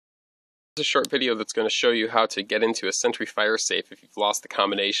This is a short video that's going to show you how to get into a Sentry fire safe if you've lost the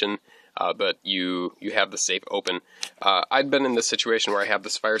combination, but you have the safe open. I'd been in this situation where I have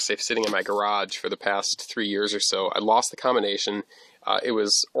this fire safe sitting in my garage for the past 3 years or so. I lost the combination. It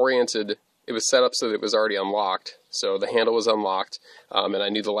was set up so that it was already unlocked, so the handle was unlocked, and I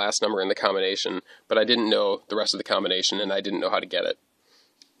knew the last number in the combination, but I didn't know the rest of the combination, and I didn't know how to get it.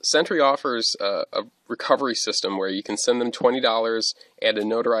 Sentry offers a recovery system where you can send them $20 and a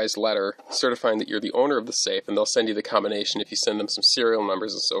notarized letter certifying that you're the owner of the safe, and they'll send you the combination if you send them some serial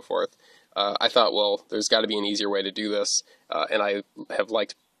numbers and so forth. I thought, well, there's got to be an easier way to do this, and I have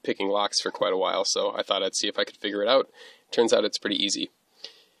liked picking locks for quite a while, so I thought I'd see if I could figure it out. Turns out it's pretty easy.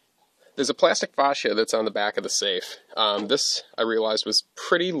 There's a plastic fascia that's on the back of the safe. This, I realized, was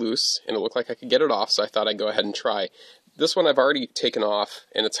pretty loose, and it looked like I could get it off, so I thought I'd go ahead and try. This one I've already taken off,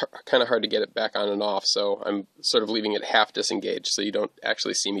 and it's kind of hard to get it back on and off, so I'm sort of leaving it half disengaged, so you don't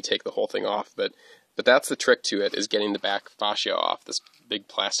actually see me take the whole thing off. But that's the trick to it, is getting the back fascia off, this big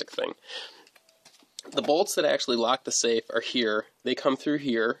plastic thing. The bolts that actually lock the safe are here. They come through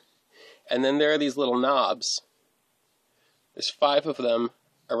here, and then there are these little knobs. There's 5 of them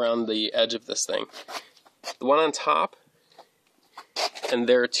around the edge of this thing. The one on top, and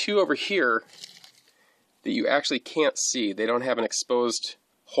there are 2 over here that you actually can't see. They don't have an exposed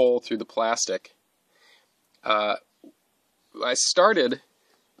hole through the plastic. I started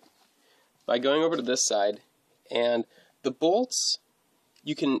by going over to this side, and the bolts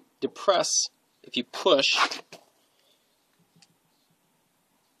you can depress if you push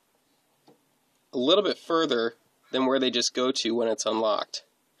a little bit further than where they just go to when it's unlocked.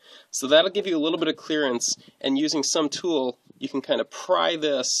 So that'll give you a little bit of clearance, and using some tool you can kind of pry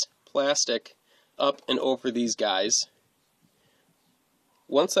this plastic up and over these guys.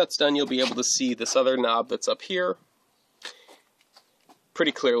 Once that's done, you'll be able to see this other knob that's up here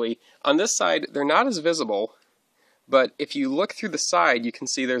pretty clearly. On this side, they're not as visible, but if you look through the side, you can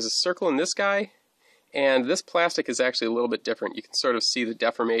see there's a circle in this guy, and this plastic is actually a little bit different. You can sort of see the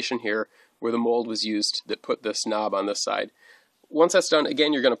deformation here where the mold was used that put this knob on this side. Once that's done,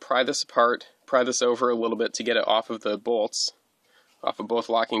 again, you're going to pry this apart, pry this over a little bit to get it off of the bolts, off of both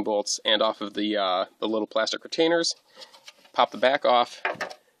locking bolts and off of the little plastic retainers. Pop the back off,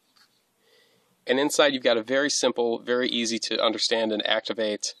 and inside you've got a very simple, very easy to understand and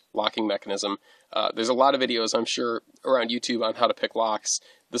activate locking mechanism. There's a lot of videos, I'm sure, around YouTube on how to pick locks.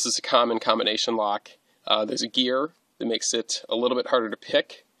 This is a common combination lock. There's a gear that makes it a little bit harder to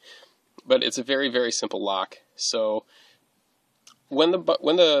pick, but it's a very, very simple lock. So when the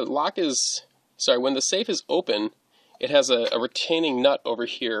safe is open, it has a retaining nut over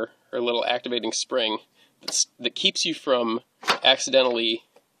here, or a little activating spring, that keeps you from accidentally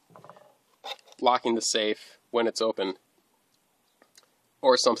locking the safe when it's open,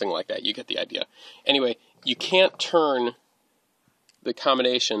 or something like that. You get the idea. Anyway, you can't turn the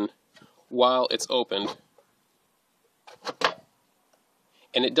combination while it's open,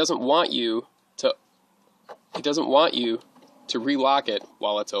 and it doesn't want you to relock it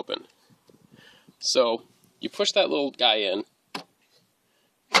while it's open. So you push that little guy in,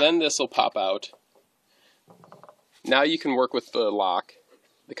 then this will pop out. Now you can work with the lock,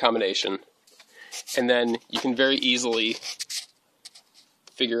 the combination, and then you can very easily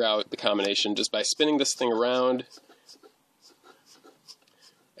figure out the combination just by spinning this thing around.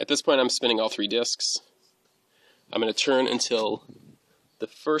 At this point I'm spinning all 3 discs. I'm going to turn until the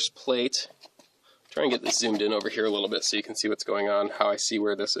first plate, try and get this zoomed in over here a little bit so you can see what's going on, how I see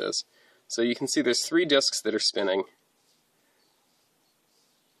where this is. So you can see there's 3 discs that are spinning.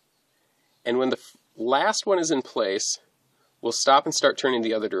 And when the last one is in place, we'll stop and start turning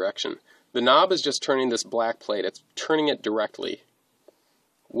the other direction. The knob is just turning this black plate. It's turning it directly.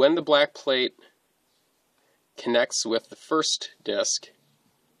 When the black plate connects with the first disc,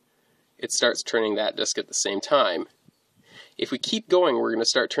 it starts turning that disc at the same time. If we keep going, we're going to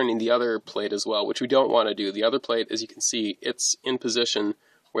start turning the other plate as well, which we don't want to do. The other plate, as you can see, it's in position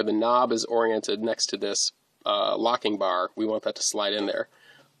where the knob is oriented next to this locking bar. We want that to slide in there.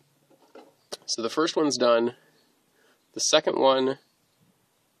 So the first one's done. The second one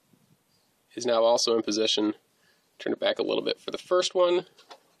is now also in position. Turn it back a little bit for the first one.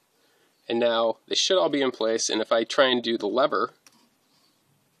 And now they should all be in place, and if I try and do the lever,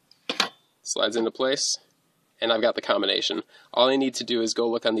 it slides into place, and I've got the combination. All I need to do is go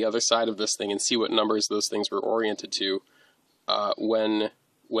look on the other side of this thing and see what numbers those things were oriented to when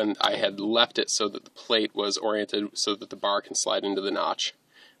I had left it so that the plate was oriented so that the bar can slide into the notch.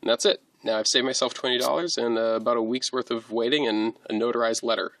 And that's it. Now I've saved myself $20 and about a week's worth of waiting and a notarized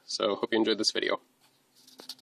letter. So hope you enjoyed this video.